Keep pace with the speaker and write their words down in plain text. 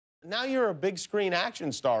Now you're a big screen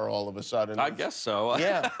action star all of a sudden. I guess so.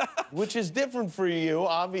 Yeah, which is different for you,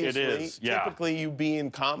 obviously. It is, yeah. Typically, you be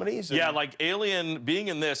in comedies. Yeah, like Alien, being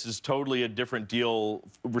in this is totally a different deal,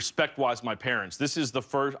 respect-wise, my parents. This is the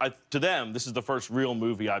first, to them, this is the first real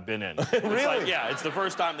movie I've been in. Really? Like, yeah, it's the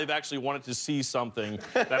first time they've actually wanted to see something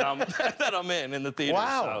that I'm, that I'm in the theater.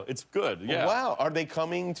 Wow. So it's good, yeah. Wow. Are they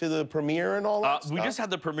coming to the premiere and all that stuff? We just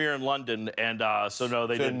had the premiere in London, and so no,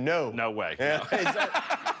 they didn't. No way. Yeah. No.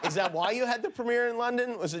 Is that why you had the premiere in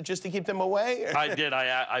London? Was it just to keep them away? I did.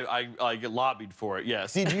 I lobbied for it.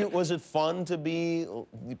 Yes. Did you? Was it fun to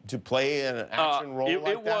play an action role like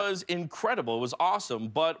that? It was incredible. It was awesome.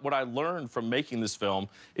 But what I learned from making this film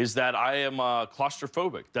is that I am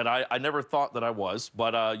claustrophobic. That I never thought that I was.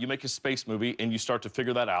 But you make a space movie and you start to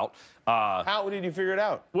figure that out. How did you figure it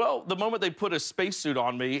out? Well, the moment they put a spacesuit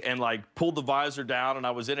on me and like pulled the visor down and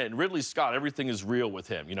I was in it, and Ridley Scott, everything is real with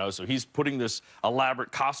him, you know. So he's putting this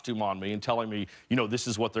elaborate costume on me and telling me, you know, this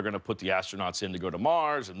is what they're going to put the astronauts in to go to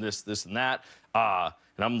Mars, and this, and that. And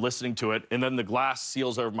I'm listening to it, and then the glass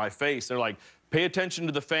seals over my face. They're like, pay attention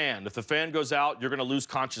to the fan. If the fan goes out, you're going to lose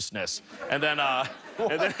consciousness. And then,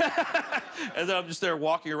 and then I'm just there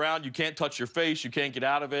walking around. You can't touch your face. You can't get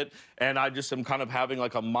out of it. And I just am kind of having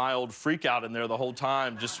like a mild freak out in there the whole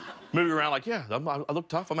time, just moving around like, yeah, I look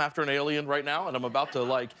tough. I'm after an alien right now, and I'm about to,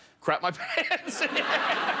 like, crap my pants.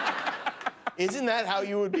 Isn't that how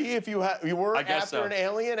you would be if you were after an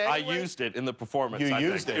alien anyway? I used it in the performance, You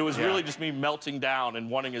used it? It was really just me melting down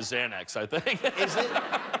and wanting a Xanax, I think. Is it?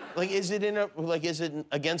 Is it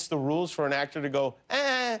against the rules for an actor to go,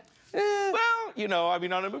 Well, you know, I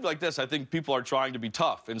mean, on a movie like this, I think people are trying to be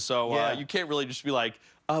tough, and so you can't really just be like,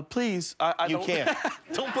 please, you can't.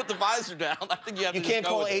 Don't put the visor down. I think you have to You can't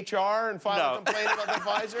call HR and file a complaint about the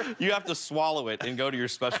visor? You have to swallow it and go to your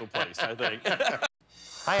special place, I think.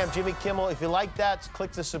 Hi, I'm Jimmy Kimmel. If you like that,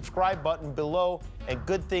 click the subscribe button below, and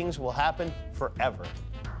good things will happen forever.